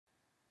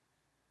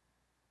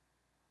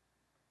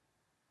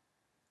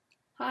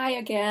Hi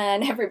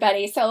again,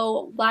 everybody.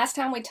 So last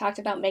time we talked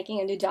about making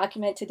a new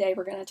document. Today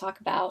we're going to talk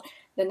about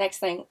the next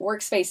thing,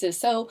 Workspaces.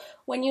 So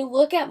when you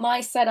look at my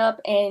setup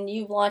and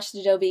you've launched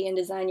Adobe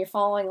Indesign, you're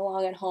following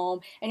along at home,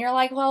 and you're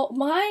like, well,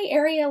 my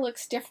area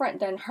looks different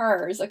than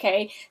hers,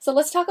 okay? So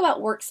let's talk about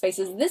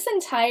Workspaces. This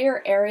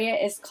entire area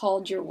is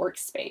called your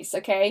workspace,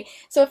 okay?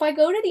 So if I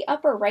go to the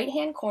upper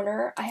right-hand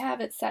corner, I have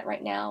it set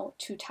right now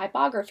to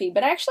typography,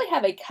 but I actually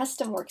have a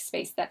custom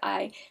workspace that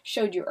I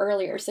showed you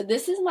earlier. So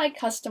this is my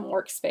custom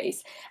workspace,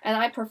 and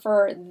I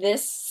prefer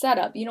this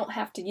setup. You don't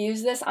have to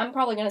use this. I'm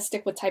probably going to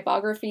stick with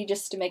typography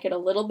just to make it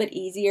a little bit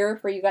easier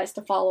for you guys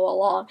to follow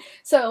along.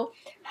 So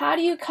how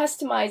do you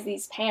customize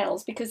these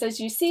panels? Because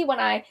as you see, when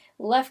I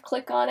left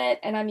click on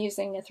it, and I'm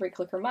using a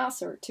 3-clicker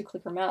mouse or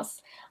 2-clicker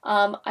mouse,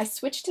 I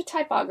switch to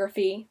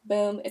typography,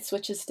 boom, it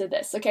switches to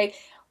this. Okay,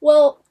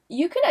 well,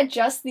 you can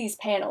adjust these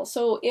panels.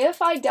 So if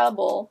I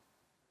double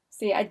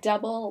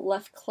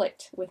left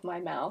clicked with my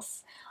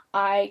mouse,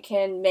 I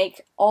can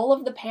make all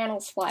of the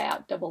panels fly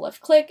out. Double left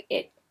click,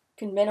 it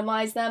can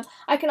minimize them.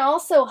 I can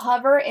also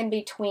hover in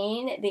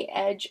between the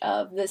edge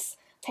of this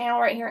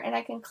panel right here, and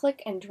I can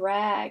click and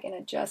drag and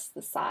adjust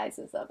the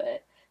sizes of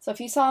it. So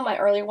if you saw my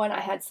earlier one, I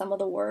had some of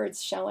the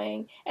words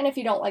showing, and if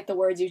you don't like the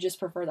words, you just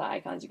prefer the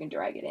icons, you can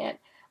drag it in.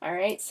 All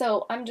right,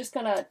 so I'm just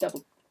gonna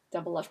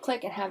double left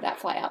click and have that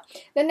fly out.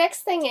 The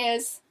next thing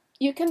is,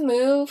 you can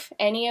move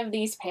any of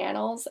these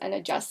panels and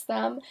adjust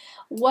them.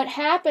 What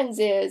happens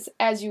is,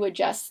 as you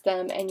adjust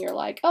them and you're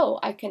like, oh,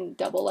 I can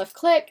double left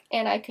click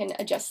and I can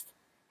adjust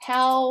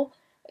how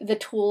the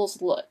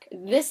tools look.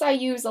 This I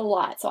use a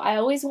lot, so I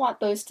always want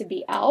those to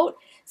be out.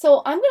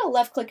 So I'm going to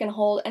left click and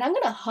hold, and I'm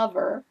going to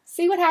hover.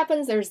 See what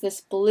happens? There's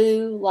this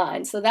blue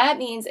line. So that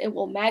means it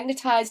will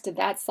magnetize to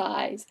that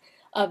size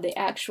of the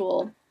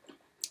actual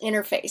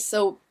interface.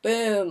 So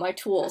boom, my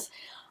tools.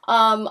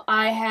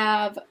 I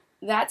have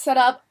that set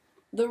up.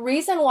 The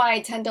reason why I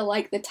tend to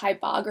like the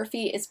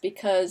typography is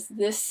because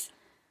this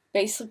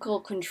basic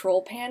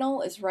control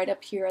panel is right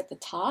up here at the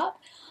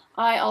top.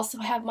 I also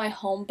have my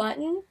home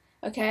button,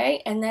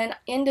 okay, and then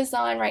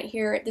InDesign right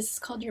here, this is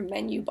called your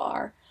menu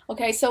bar.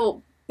 Okay,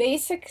 so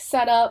basic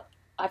setup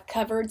I've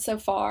covered so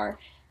far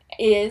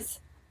is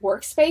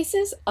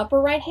Workspaces,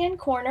 upper right hand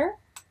corner.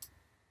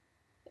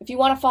 If you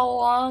want to follow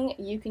along,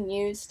 you can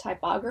use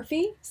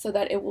typography so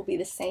that it will be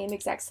the same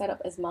exact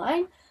setup as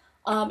mine.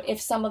 If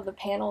some of the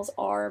panels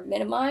are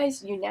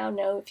minimized, you now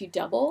know if you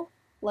double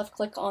left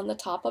click on the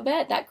top of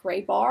it, that gray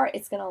bar,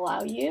 it's going to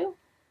allow you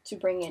to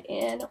bring it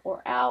in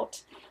or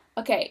out.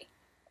 Okay,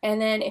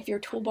 and then if your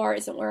toolbar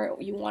isn't where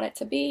you want it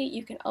to be,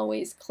 you can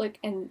always click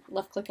and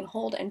left click and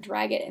hold and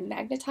drag it and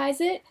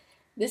magnetize it.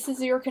 This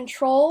is your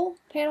control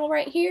panel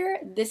right here.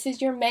 This is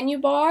your menu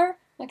bar.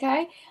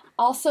 Okay,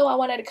 also I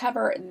wanted to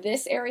cover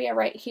this area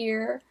right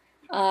here.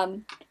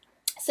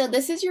 So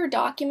this is your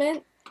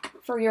document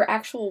for your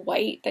actual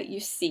white that you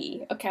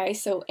see. Okay,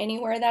 so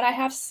anywhere that I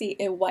have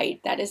a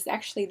white, that is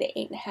actually the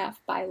 8.5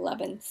 by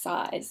 11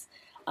 size.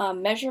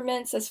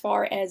 Measurements as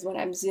far as when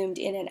I'm zoomed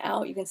in and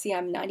out, you can see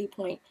I'm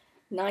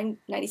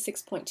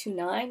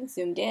 96.29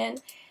 zoomed in,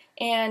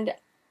 and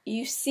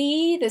you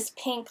see this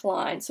pink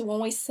line. So when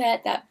we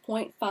set that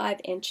 0.5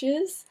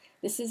 inches,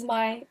 this is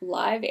my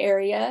live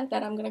area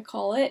that I'm going to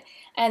call it,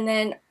 and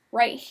then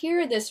right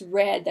here, this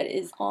red that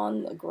is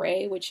on the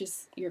gray, which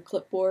is your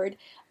clipboard,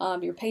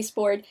 your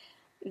pasteboard,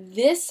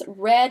 this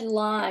red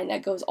line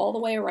that goes all the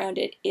way around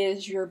it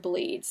is your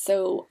bleed.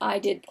 So I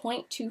did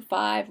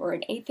 0.25 or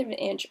 1/8 of an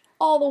inch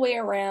all the way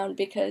around,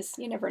 because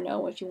you never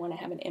know if you want to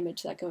have an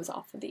image that goes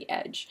off of the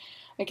edge.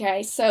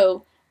 Okay,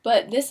 so,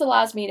 but this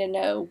allows me to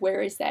know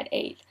where is that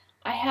 1/8.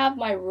 I have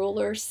my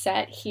ruler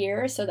set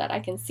here so that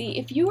I can see.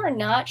 If you are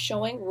not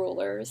showing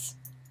rulers,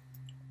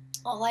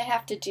 all I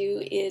have to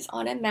do is,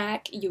 on a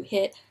Mac, you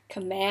hit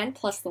Command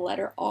plus the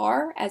letter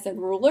R as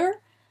in ruler.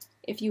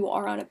 If you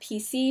are on a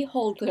PC,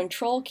 hold the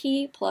Control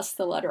key plus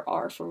the letter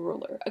R for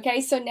ruler. Okay,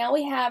 so now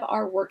we have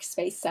our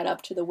workspace set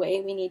up to the way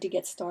we need to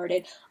get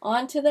started.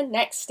 On to the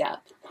next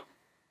step.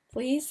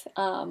 Please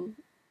follow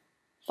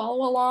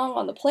along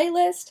on the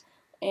playlist,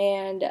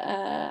 and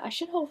I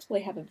should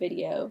hopefully have a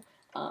video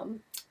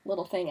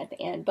little thing at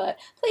the end, but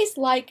please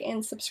like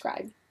and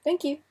subscribe.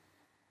 Thank you.